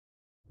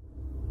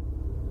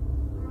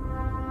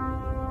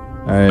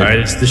Alright,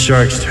 it's the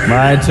shark's turn.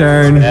 My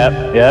turn.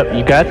 Yep.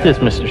 You got this,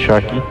 Mr.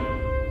 Sharky.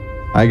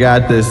 I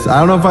got this. I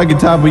don't know if I can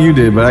top what you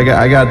did, but I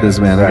got this,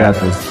 man. I got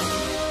this.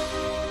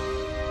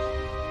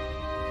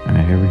 All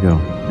right, here we go.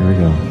 Here we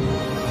go.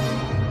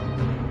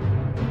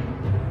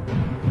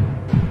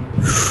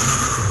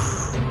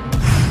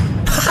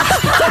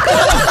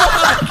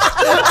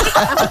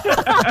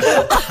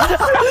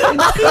 Come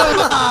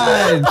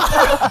on!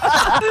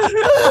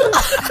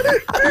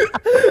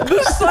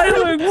 The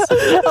silence!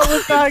 I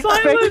was not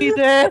expecting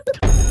that.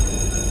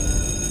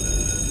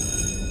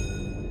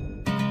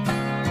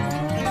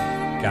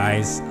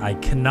 Guys, I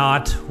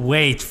cannot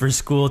wait for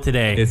school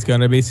today. It's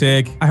gonna be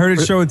sick. I heard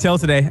it show and tell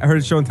today.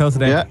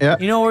 Yeah.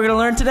 You know what we're gonna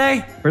learn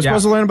today? We're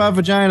supposed to learn about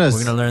vaginas.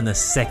 We're gonna learn the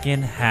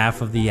second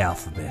half of the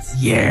alphabet.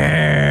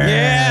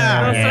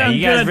 Yeah.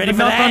 You guys ready for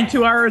that? On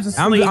 2 hours of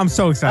sleep. I'm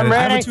so excited. I'm I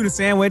have ready. a tuna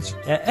sandwich.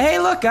 Hey,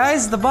 look,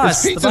 guys, the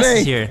bus. It's The bus pizza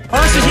is day. here.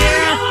 Bus is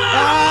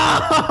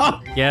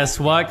here. Guess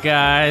what,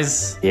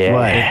 guys?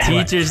 Yeah. The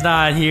teacher's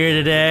not here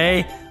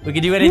today. We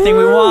can do anything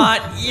we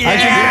want. Yeah!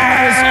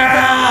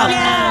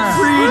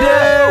 Free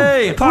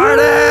day!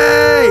 Party!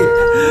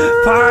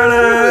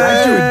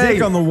 I threw a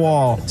dick on the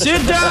wall.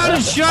 Sit down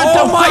and shut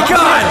Oh the my fuck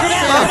god!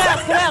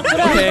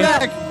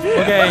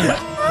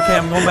 Okay,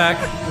 I'm going back.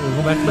 We'll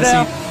go back to the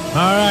seat. All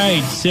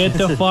right, sit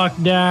the fuck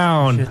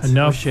down. Shit.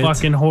 Enough Oh, shit.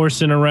 fucking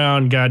horsing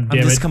around, I'm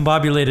goddammit.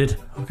 discombobulated.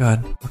 Oh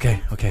god. Okay.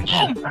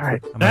 All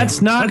right.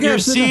 That's not your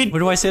seat. Where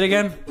do I sit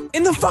again?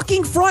 In the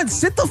fucking front.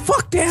 Sit the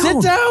fuck down.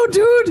 Sit down,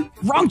 dude.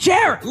 Wrong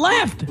chair.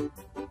 Left.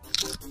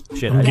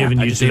 Shit. I'm giving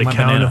I you just to ate the my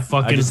count banana. of I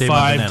fucking just ate my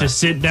 5 banana. to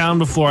sit down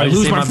before I just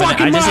lose ate my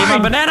fucking I just ate my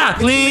mind. banana.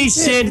 Please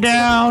sit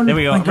down. There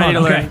we go. Oh my Ready to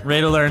God, learn. okay.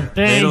 Ready to learn. Ready to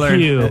Thank learn.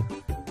 you.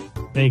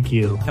 Thank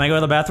you. Can I go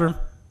to the bathroom?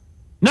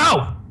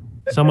 No!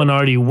 Someone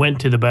already went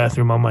to the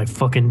bathroom on my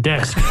fucking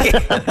desk.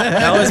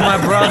 That was my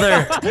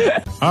brother.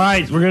 All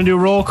right, we're gonna do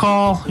roll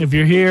call. If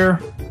you're here,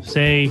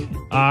 say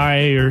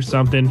I or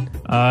something.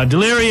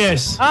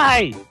 Delirious.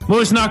 Hi.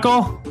 Moose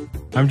Knuckle.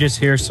 I'm just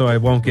here so I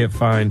won't get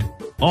fined.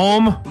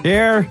 Om.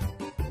 Here.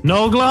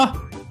 Nogla.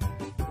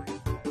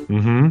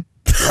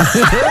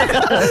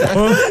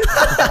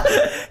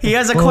 He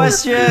has a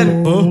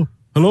question. Oh,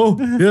 hello?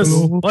 Yes.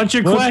 What's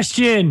your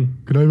question?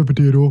 Can I have a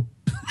potato?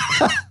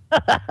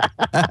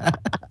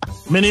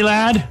 Mini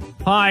lad.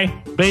 Hi.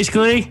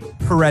 Basically.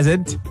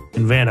 Present.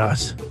 And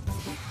Vanos.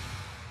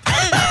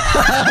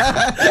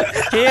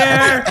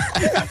 Here.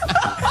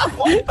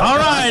 All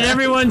right,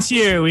 everyone's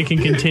here. We can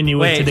continue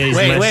with today's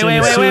lesson. Wait,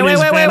 As soon as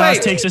wait,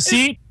 Vanos takes a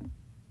seat.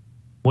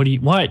 What?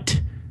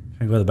 Can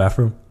I go to the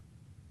bathroom?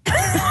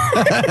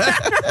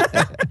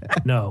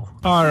 No.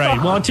 All right.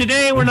 Well,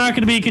 today we're not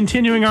going to be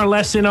continuing our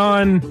lesson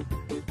on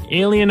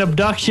alien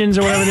abductions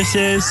or whatever this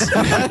is.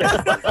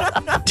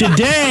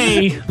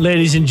 Today,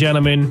 ladies and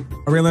gentlemen.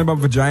 Are we learning about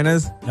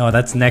vaginas? No,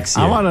 that's next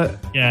year. I want to.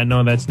 Yeah,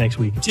 no, that's next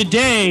week.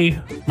 Today,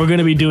 we're going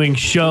to be doing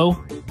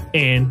show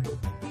and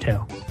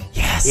tell.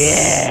 Yes.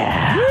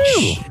 Yeah.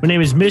 My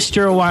name is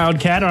Mr.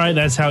 Wildcat. All right,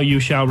 that's how you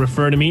shall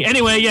refer to me.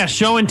 Anyway, yeah,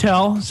 show and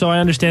tell. So I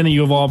understand that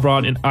you have all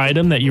brought an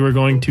item that you are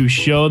going to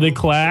show the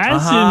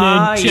class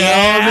and then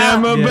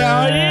tell them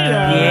about it.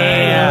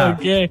 Yeah.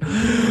 Okay.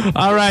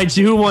 All right,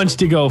 so who wants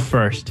to go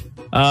first?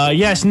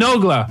 Yes,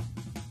 Nogla.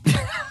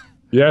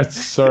 Yes,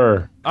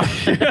 sir.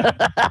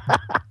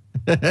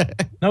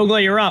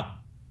 Nogla, you're up.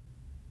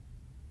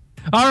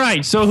 All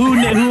right, so who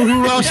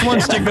else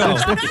wants to go? All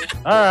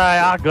right,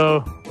 I'll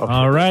go.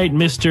 All right,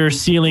 Mr.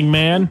 Ceiling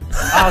Man.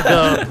 I'll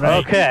go.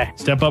 Okay.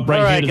 Step up right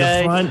All here right, to guys.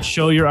 the front,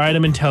 show your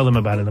item, and tell them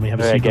about it. Let me have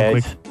a All right, seat real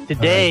guys. quick.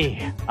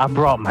 Today, I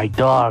brought my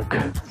dog.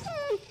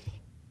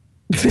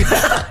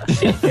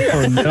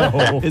 Oh,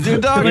 no. Is your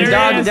dog? Your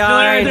dog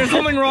died. There's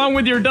something wrong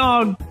with your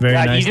dog. Very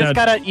Yeah, nice.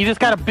 you just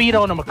gotta beat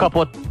on him a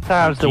couple of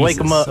times to wake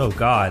him up. Oh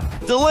God.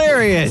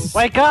 Delirious.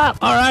 Wake up!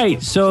 All right,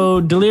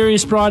 so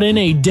Delirious brought in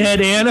a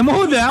dead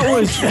animal. That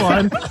was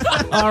fun.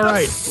 All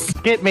right,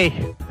 Get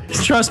me.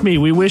 trust me,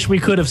 we wish we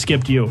could have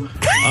skipped you.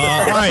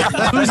 All right,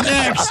 who's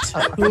next?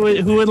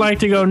 Who would like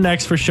to go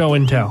next for show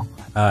and tell?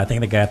 I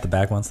think the guy at the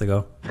back wants to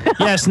go.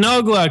 Yes,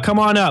 Nogla, come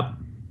on up.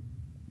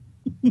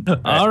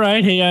 All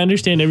right, hey, I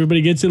understand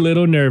everybody gets a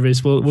little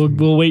nervous. We'll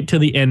wait till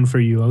the end for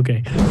you.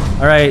 Okay.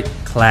 All right,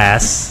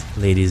 class,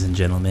 ladies and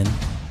gentlemen,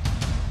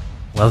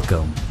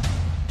 welcome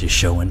to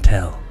show and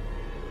tell.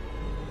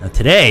 Now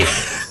today,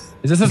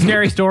 Is this a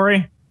scary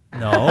story?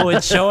 no,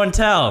 it's show and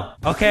tell.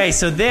 Okay,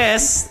 so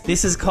this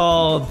is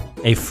called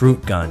a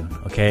fruit gun.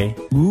 Okay,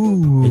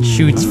 Ooh. it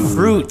shoots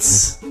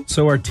fruits.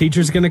 So our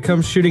teacher's gonna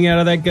come shooting out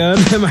of that gun?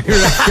 Am I right,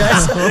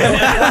 guys?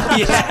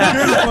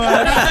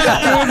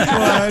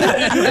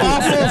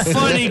 Awful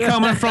funny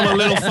coming from a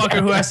little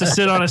fucker who has to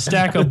sit on a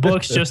stack of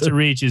books just to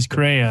reach his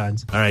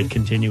crayons. All right,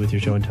 continue with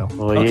your show and tell.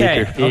 Well, you ate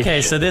your fish.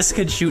 Okay, so this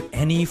could shoot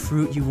any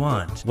fruit you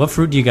want. What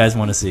fruit do you guys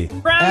want to see?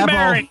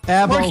 Cranberry,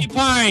 Apple.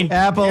 porcupine,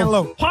 Apple.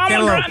 Cantaloupe.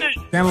 pomegranate,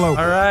 Cantaloupe.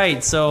 All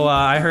right, so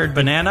I heard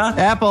banana.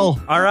 Apple.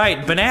 All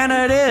right,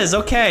 banana it is.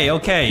 Okay.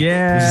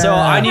 Yeah. So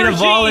I need a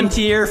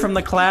volunteer from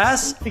the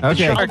class.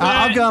 Okay,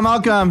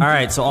 I'll come. All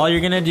right, so all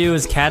you're gonna do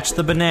is catch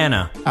the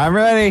banana. I'm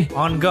ready.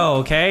 On go,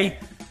 okay?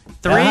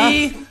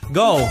 3,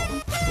 go.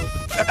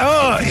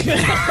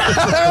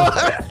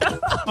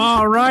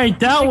 All right,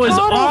 that was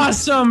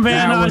awesome,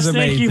 Vanos.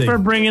 Thank you for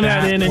bringing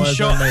that in and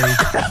showing.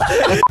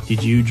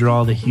 Did you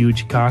draw the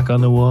huge cock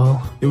on the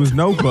wall? It was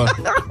notebook.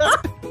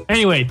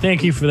 Anyway,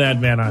 thank you for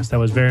that, Vanos. That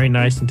was very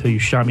nice until you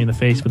shot me in the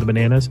face with the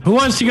bananas. Who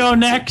wants to go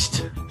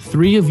next?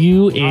 3 of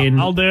you in.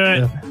 I'll do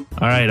it.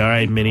 All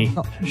right, Minnie.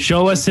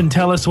 Show us and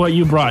tell us what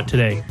you brought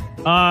today.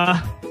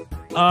 Hi.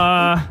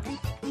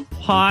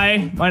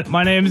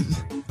 My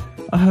name's.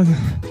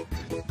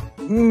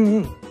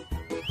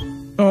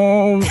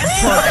 Oh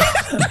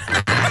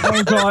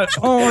God!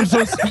 Oh, I'm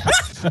so sorry.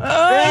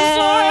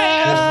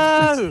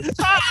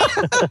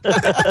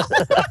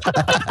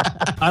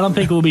 I don't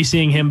think we'll be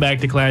seeing him back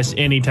to class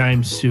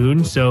anytime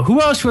soon. So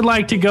who else would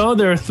like to go?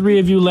 There are 3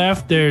 of you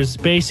left. There's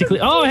basically...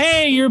 Oh,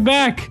 hey, you're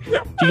back.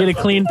 Did you get a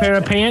clean pair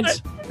of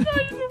pants?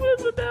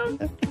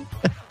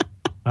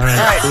 All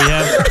right. We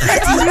have...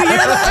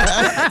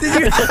 Did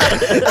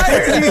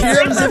you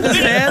hear him zip his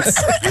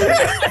pants?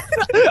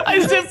 I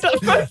zipped up.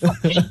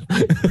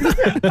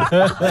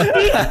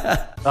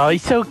 Oh,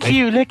 he's so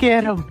cute. Look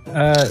at him.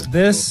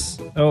 This.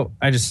 Oh,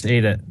 I just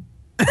ate it.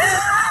 All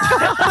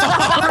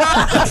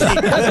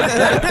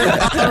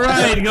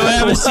right, go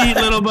have a seat,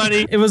 little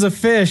buddy. It was a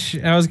fish.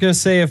 I was gonna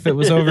say if it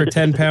was over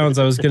 10 pounds,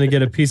 I was gonna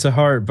get a piece of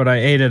heart, but I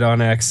ate it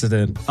on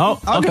accident. Oh,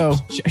 I'll go.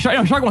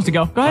 Shark wants to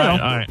go. Go ahead.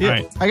 All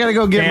right. I gotta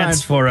go get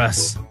Dance for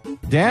us.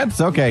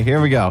 Dance? Okay,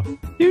 here we go.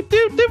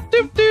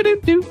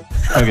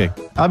 Okay,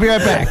 I'll be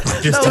right back.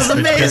 That was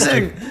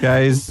amazing.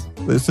 Guys,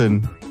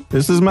 listen.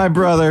 This is my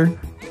brother,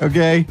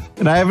 okay?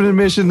 And I have an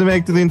admission to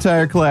make to the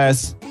entire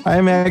class.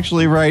 I'm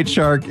actually right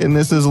shark, and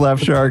this is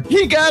left shark.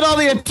 He got all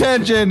the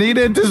attention. He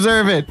didn't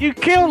deserve it. You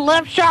killed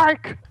Left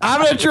Shark.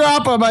 I'm gonna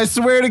drop him, I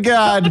swear to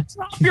God.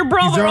 Your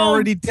brother. He's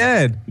already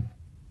dead.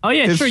 Oh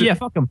yeah, It's sure. tr- Yeah,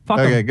 fuck him. Fuck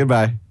Okay, him.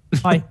 goodbye.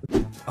 Bye.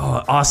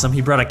 Oh, awesome.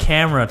 He brought a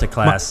camera to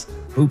class.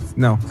 Oops.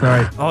 No,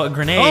 sorry. Oh, a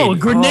grenade. Oh, a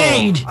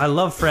grenade. Oh, I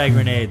love frag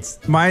grenades.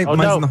 Mine's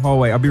no. in the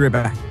hallway. I'll be right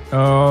back.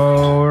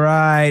 All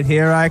right,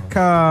 here I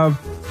come.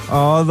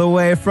 All the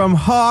way from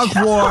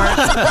Hogwarts.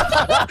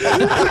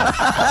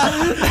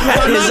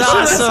 That is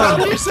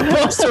awesome. You're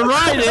supposed to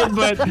write it,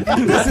 but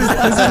This is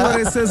what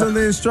it says on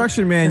the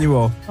instruction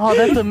manual. Oh,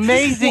 that's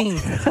amazing.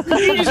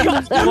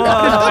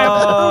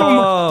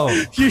 Whoa.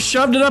 you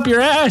shoved it up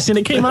your ass and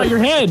it came out your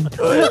head.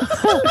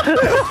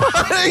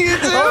 What are you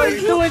doing? Oh,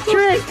 he's doing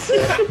tricks.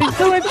 He's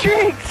doing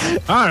tricks.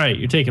 All right,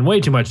 you're taking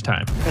way too much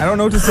time. I don't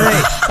know what to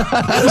say.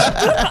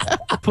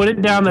 Put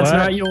it down. That's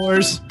not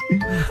yours.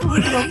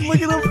 Look at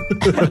him.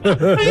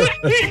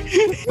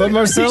 But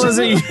Marcel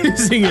isn't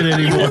using it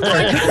anymore.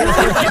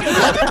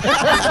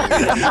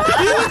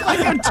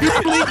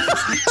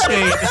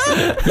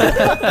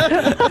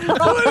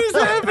 What is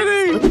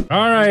happening?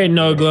 All right,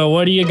 No Glow,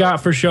 what do you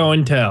got for show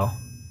and tell?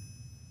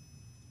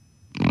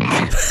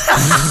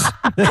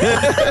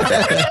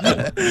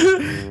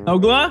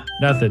 Ogla?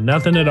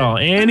 Nothing at all.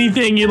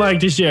 Anything you'd like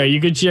to share.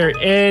 You could share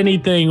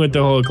anything with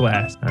the whole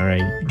class. All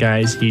right,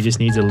 guys, he just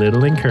needs a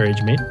little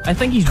encouragement. I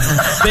think he's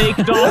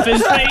baked off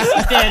his face.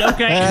 He's dead.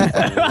 Okay.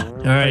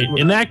 All right,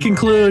 and that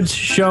concludes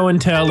show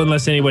and tell,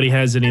 unless anybody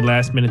has any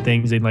last minute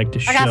things they'd like to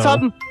show. I got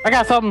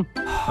something.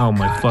 Oh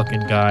my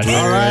fucking God.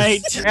 All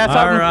right. I got something.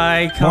 All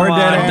right, come More on,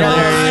 dead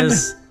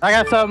Delirious. I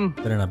got something.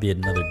 Better not be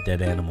another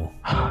dead animal.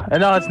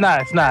 No, it's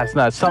not. It's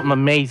something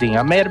amazing.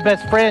 I made a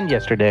best friend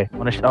yesterday. I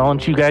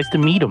want you guys to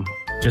meet him.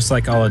 Just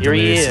like all of Here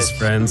he Delirious' is.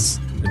 friends.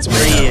 It's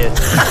There he me. is.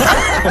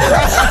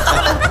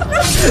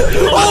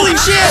 Holy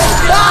shit!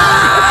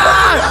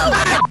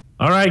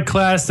 All right,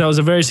 class, that was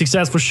a very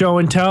successful show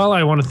and tell.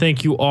 I want to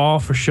thank you all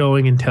for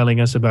showing and telling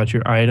us about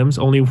your items.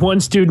 Only one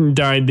student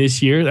died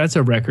this year. That's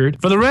a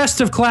record. For the rest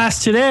of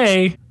class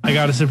today, I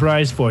got a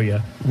surprise for you.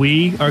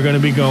 We are going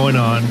to be going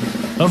on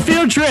a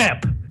field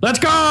trip. Let's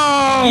go!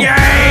 Yeah,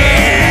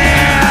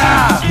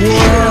 field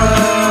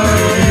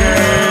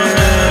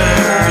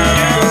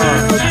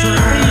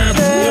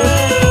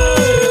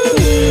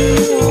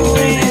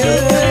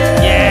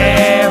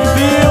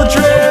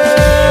trip!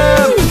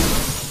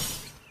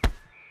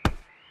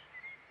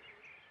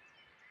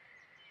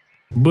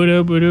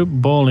 Boot-up,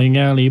 bowling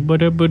alley,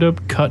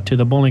 boot-up, cut to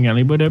the bowling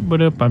alley,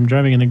 boot-up, I'm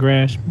driving in the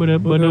grass,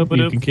 boot-up,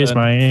 you can kiss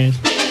my ass.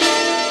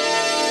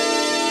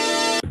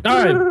 All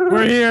right,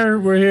 we're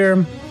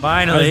here.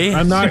 Finally.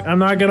 I'm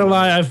not gonna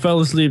lie, I fell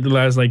asleep the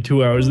last like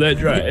 2 hours of that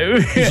drive. You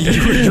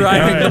were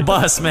driving the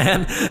bus,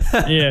 man.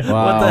 Yeah.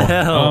 What the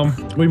hell?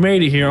 We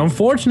made it here.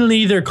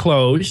 Unfortunately, they're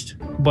closed,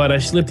 but I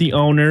slipped the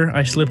owner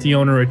a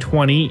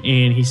 20,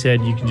 and he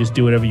said you can just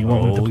do whatever you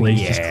want with the place.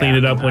 Just clean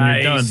it up when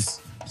you're done.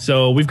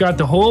 So we've got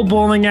the whole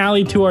bowling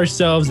alley to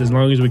ourselves as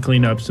long as we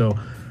clean up. So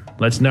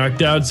let's knock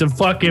down some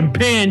fucking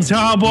pins,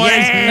 huh, boys?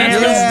 Yeah,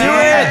 let's do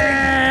it!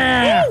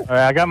 All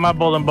right, I got my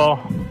bowling ball.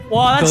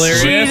 Well, that's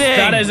Delirious. cheating.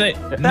 That is it.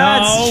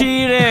 That's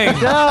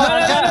cheating.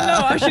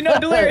 No. Actually, no,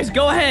 Delirious.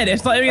 Go ahead.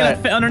 It's not even gonna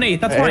fit underneath.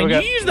 That's fine. You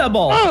use that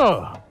ball.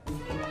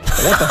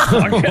 What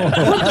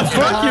the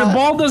fuck? Your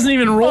ball doesn't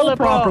even roll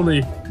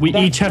properly. We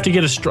each have to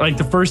get a strike.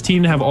 The first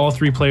team to have all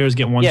 3 players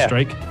get 1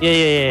 strike.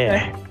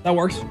 Yeah. That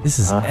works. This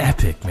is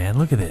epic, man.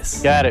 Look at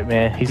this. Got it,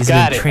 man. He's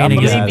got been it.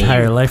 training his Believe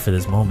entire life for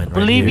this moment. Right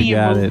Believe here. me, You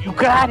got it. you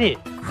got it.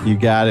 You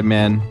got it,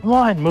 man. Come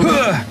on, move.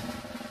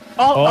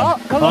 Come on.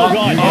 You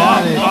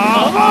got it. It's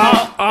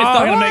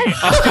not gonna make it.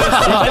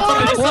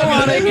 It's not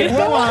gonna make it.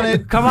 Blow on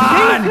it. Come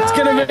on. It's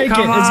gonna make it. It's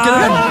Come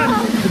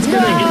gonna. It's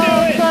gonna.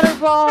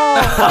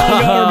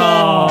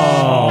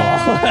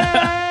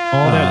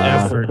 All that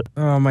effort.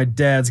 Oh, my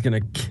dad's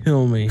gonna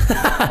kill me. All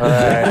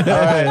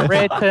right.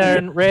 Red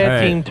turn. Red All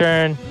right. team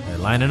turn. All right,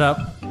 line it up.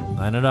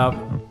 Line it up.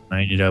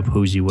 Line it up.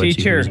 Who's he? What's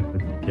Teacher, he?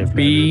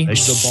 Be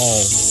the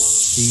ball.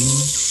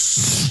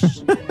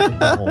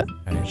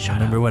 All right,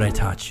 remember what I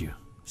taught you,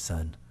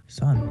 son.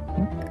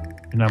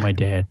 You're not my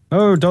dad.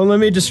 Oh, don't let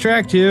me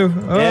distract you.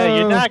 Oh. Yeah,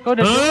 you're not going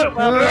to do it.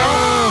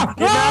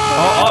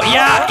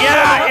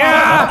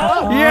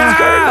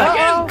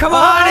 Yeah. Come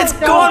on, it's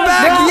going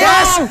back.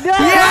 Yes.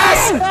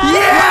 Yes.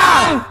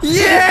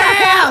 Yeah.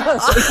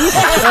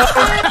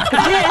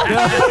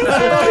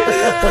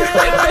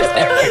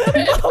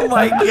 Oh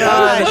my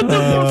god.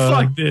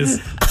 Fuck this.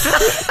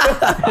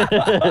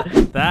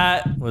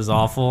 That was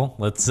awful.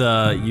 Let's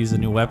use a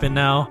new weapon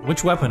now.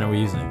 Which weapon are we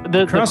using?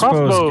 The Crossbow's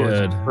crossbow is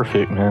good.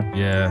 perfect, man.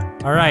 Yeah.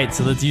 All right,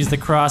 so let's use the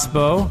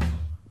crossbow.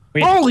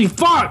 Holy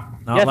fuck!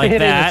 You Not have like to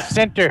hit it in that. the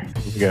center.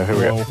 Here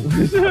we go.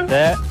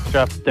 That.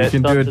 Drop that. You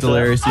can do it,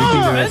 Delirious. You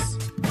can do it.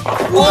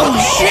 Whoa,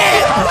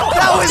 shit!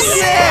 That was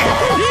sick!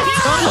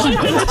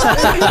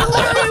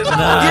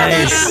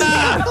 Nice.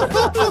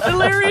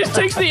 Delirious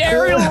takes the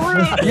aerial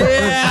route.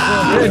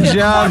 Yeah. Good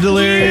job,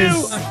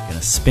 Delirious.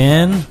 Gonna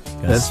spin.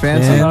 That's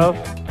fancy.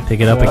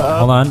 Pick it up.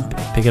 Hold on.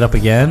 Pick it up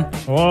again.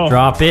 Whoa.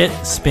 Drop it.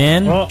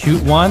 Spin.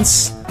 Shoot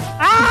once.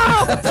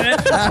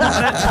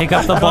 Pick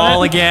up the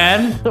ball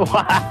again.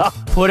 Wow.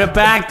 Put it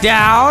back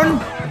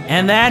down.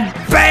 And then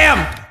BAM!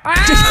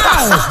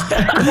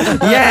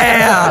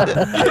 Yeah!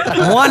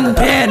 1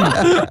 pin. All All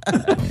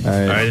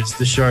right. right, it's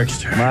the Sharks'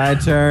 turn. My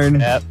turn.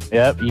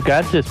 Yep. You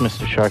got this,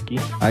 Mr. Sharky.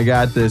 I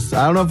got this.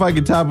 I don't know if I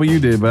can top what you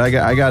did, but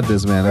I got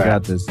this, man. I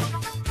got this. All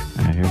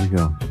right, here we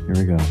go. Here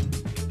we go.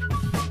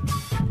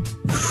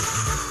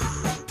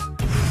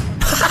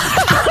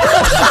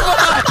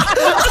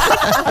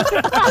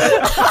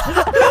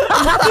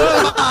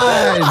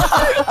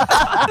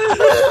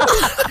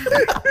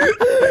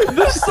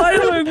 The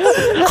silence. I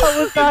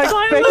was not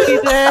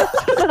expecting that.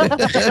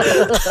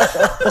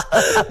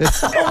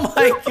 Oh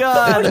my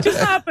god. What just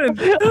happened?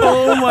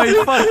 Oh my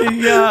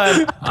fucking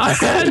god. I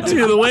had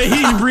to. The way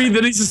he breathed,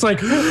 and he's just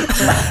like.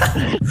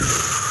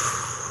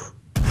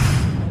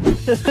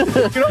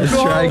 Let's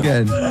try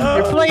again.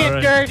 You're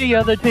playing dirty,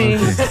 other team.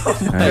 All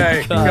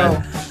right.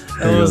 God.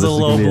 That was a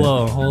low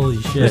blow. Holy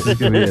shit. This is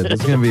gonna be it. This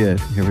is gonna be it.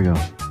 Here we go.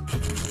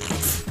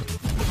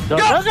 Go!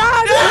 You got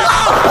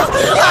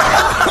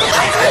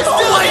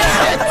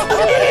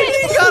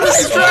a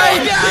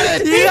strike!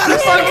 You got a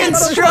fucking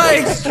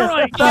strike!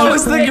 That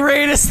was the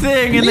greatest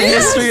thing in the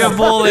history of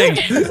bowling.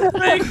 You just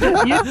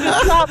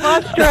got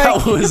my strike.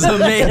 That was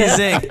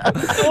amazing.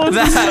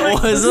 That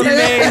was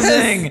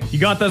amazing. You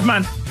got this,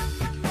 man.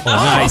 Oh,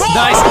 nice,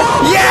 nice.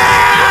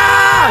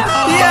 Yeah!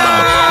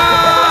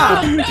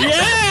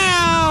 Yeah!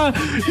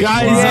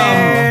 Guys,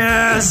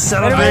 Yeah!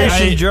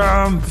 Celebration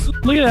jump.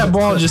 look at that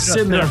ball just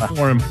sitting there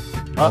for him.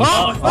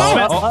 Oh,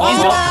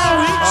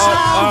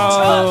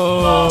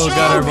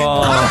 gutter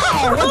ball.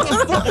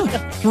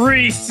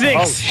 360.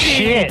 Oh,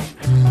 shit.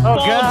 Oh, Ball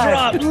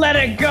God. drop. Let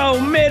it go.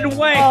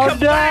 Midway. Oh, Come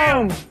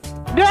down.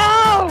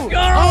 No! Go.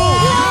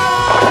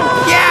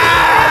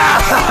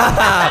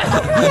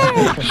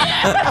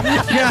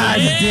 God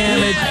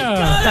damn it.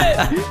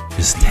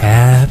 Just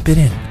tap it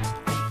in.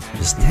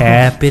 Just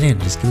tap it in.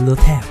 Just get a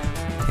little tap.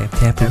 Tap,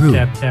 tap-a-roo.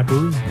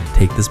 Tap-tap-oo.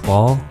 Take this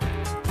ball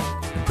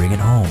and bring it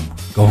home.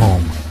 Go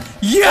home.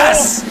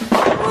 Yes!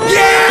 Yeah!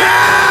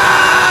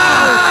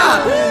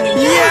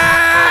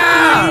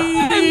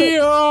 Yeah! We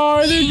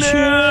are the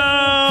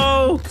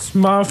champs,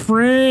 my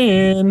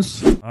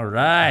friends. All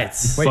right.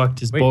 Fucked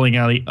his bowling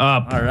alley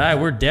up. All right,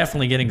 we're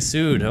definitely getting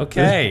sued.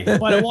 Okay.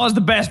 But it was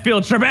the best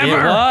field trip ever.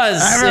 It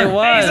was. Ever. It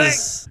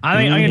was. I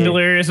think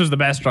Delirious was the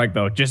best strike,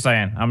 though. Just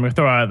saying. I'm going to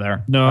throw it out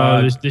there.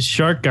 No, this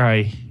shark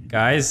guy.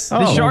 Guys.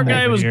 The shark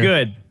guy was here.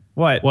 good.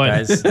 What?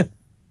 Guys.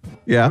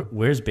 Yeah.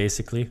 Where's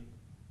basically?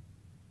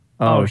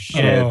 Oh,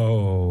 shit.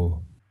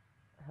 Oh.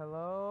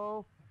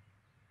 Hello?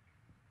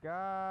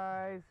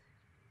 Guys?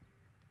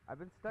 I've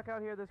been stuck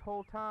out here this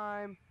whole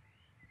time.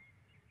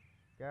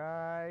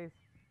 Guys?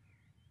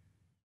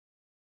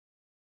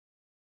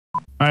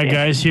 All right,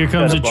 guys, here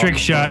comes a trick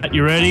shot.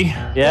 You ready?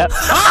 Yep.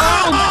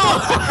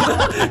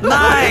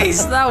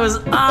 Nice. That was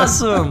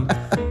awesome.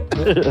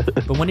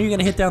 But when are you going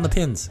to hit down the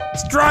pins?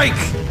 Strike!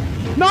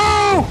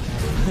 No!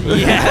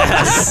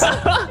 Yes.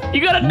 You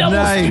got a double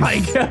Nice.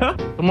 strike.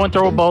 Someone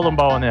throw a bowling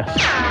ball in this.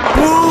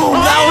 Boom!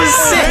 That was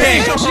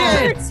sick.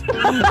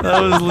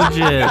 That was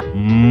legit.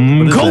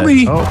 What is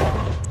Kobe. that?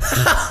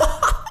 Oh,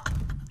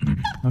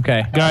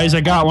 Okay. Guys,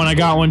 I got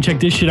one. Check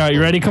this shit out.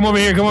 You ready? Come over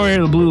here.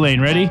 The blue lane.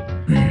 Ready?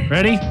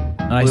 Ready?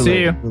 I blue see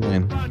lane, you. blue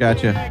lane.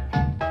 Gotcha.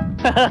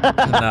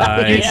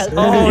 Nice.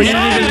 Oh, you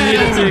didn't even need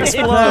it to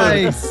explode.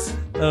 Nice.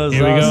 That was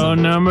Here we go.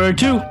 awesome. Number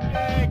 2.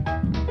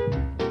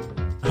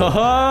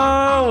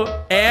 Oh,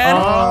 and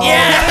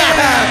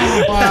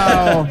yeah!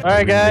 Wow. All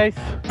right, guys.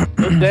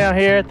 Look down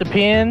here at the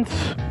pins.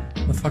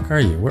 Where the fuck are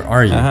you? Where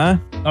are you? Uh-huh.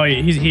 Oh,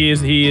 yeah, he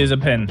is a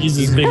pin. He's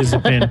as big as a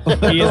pin.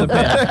 He is a pin.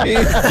 What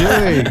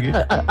are you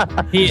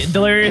doing?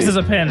 Delirious is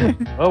a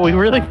pin. Oh, we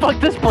really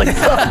fucked this place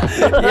up.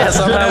 Yeah,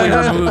 somehow we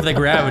removed the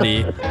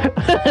gravity.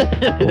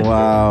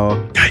 Wow.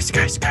 Guys,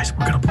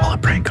 we're gonna pull a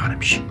prank on him.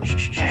 Shh.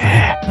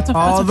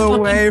 All the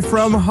way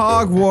from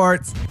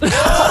Hogwarts.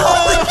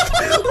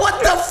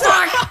 What the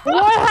fuck?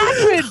 What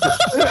happened?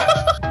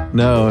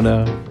 No.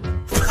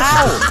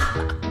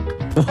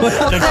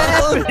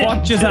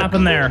 What just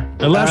happened there?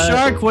 The left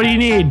shark, what do you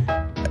need?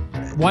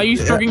 Why are you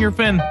stroking your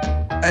fin?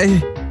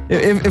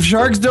 If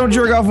sharks don't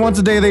jerk off once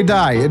a day, they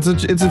die. It's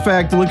a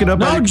fact. Look it up.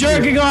 No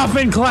jerking off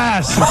in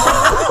class.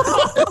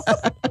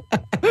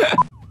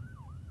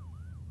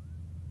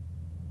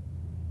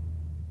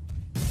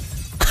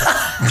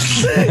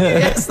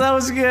 Yes, that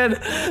was good.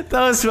 That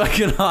was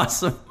fucking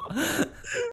awesome.